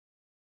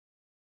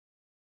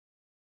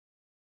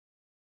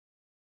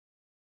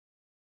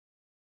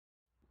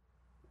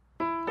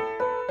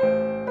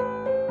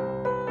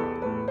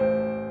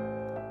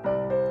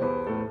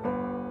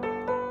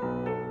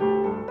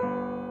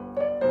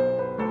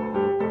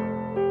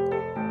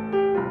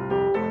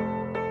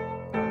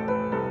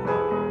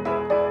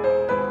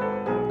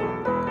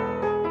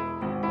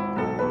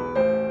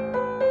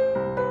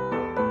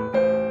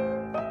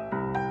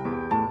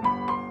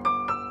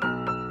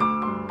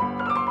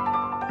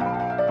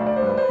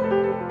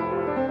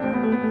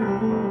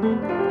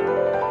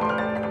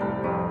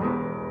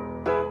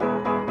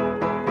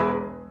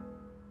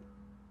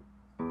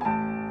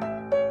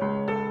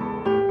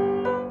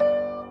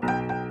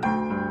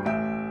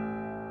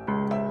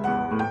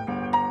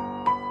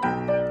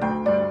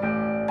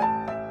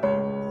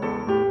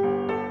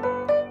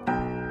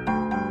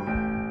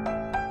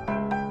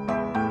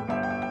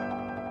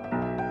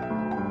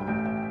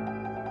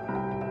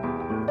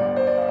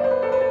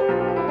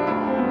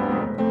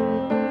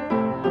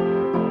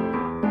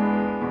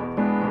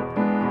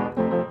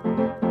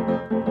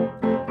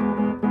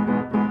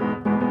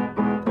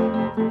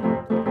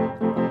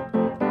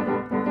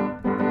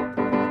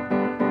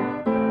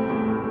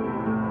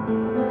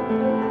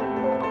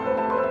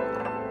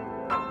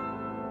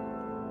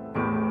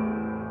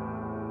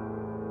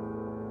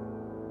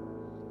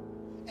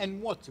And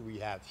what do we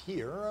have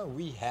here?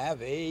 We have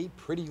a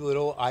pretty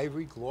little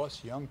ivory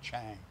gloss young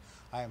Chang.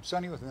 I am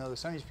Sonny with another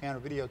Sonny's Piano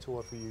video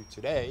tour for you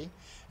today.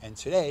 And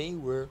today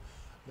we're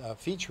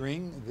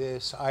featuring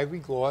this ivory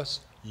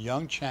gloss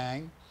young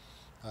Chang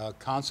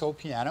console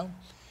piano.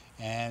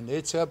 And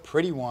it's a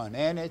pretty one,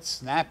 and it's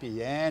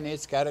snappy, and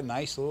it's got a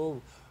nice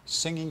little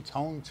singing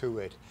tone to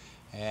it.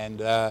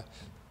 And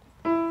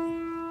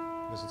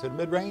listen to the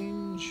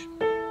mid-range.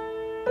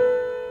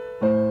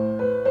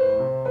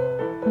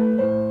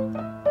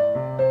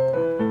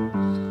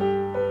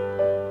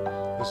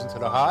 Listen to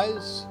the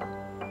highs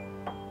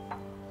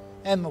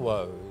and the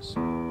lows.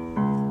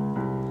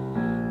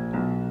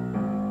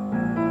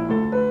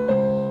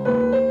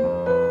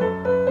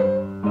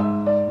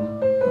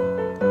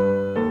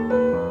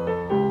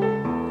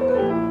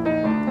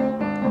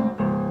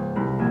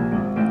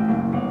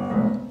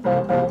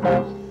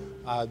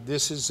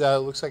 This is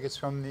looks like it's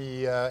from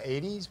the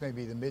 80s,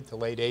 maybe the mid to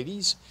late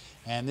 80s,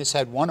 and this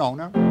had one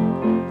owner.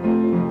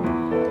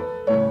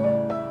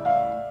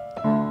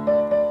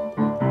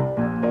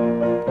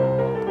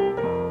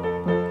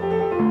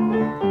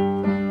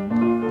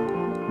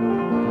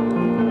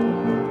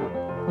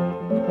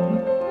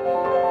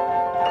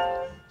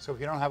 So if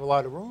you don't have a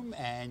lot of room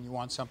and you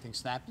want something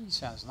snappy,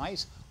 sounds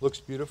nice, looks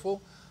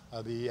beautiful.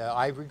 The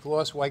ivory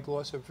gloss, white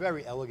gloss are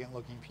very elegant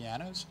looking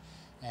pianos,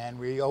 and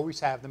we always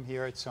have them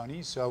here at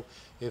Sonny's. So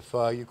if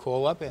you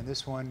call up and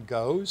this one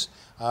goes,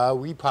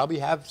 we probably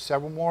have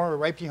several more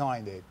right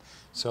behind it.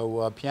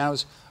 So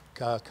pianos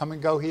come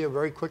and go here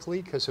very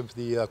quickly because of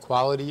the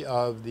quality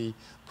of the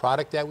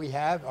product that we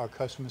have, our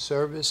customer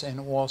service, and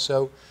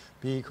also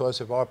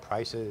because of our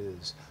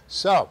prices.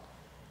 So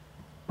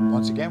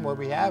once again, what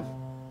we have: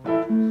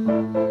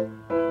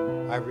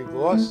 ivory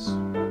gloss,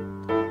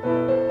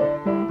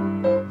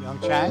 young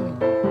Chang.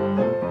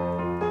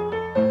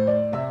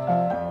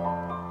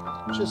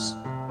 Just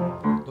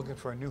looking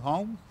for a new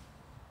home.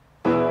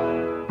 This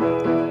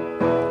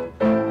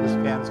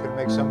piano is going to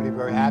make somebody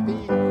very happy.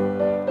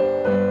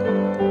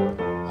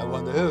 I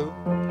wonder who.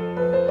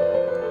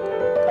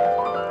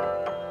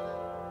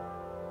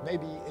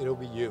 Maybe it'll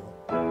be you.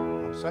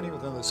 I'm Sonny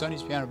with another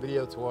Sonny's Piano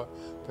video tour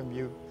from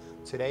you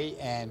today,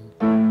 and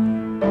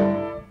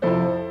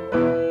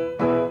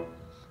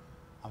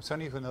I'm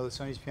Sonny with another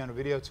Sonny's Piano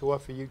video tour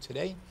for you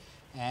today,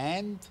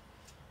 and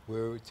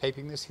we're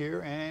taping this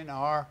here in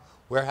our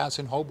warehouse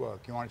in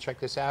Holbrook. You want to check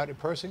this out in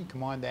person?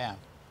 Come on down.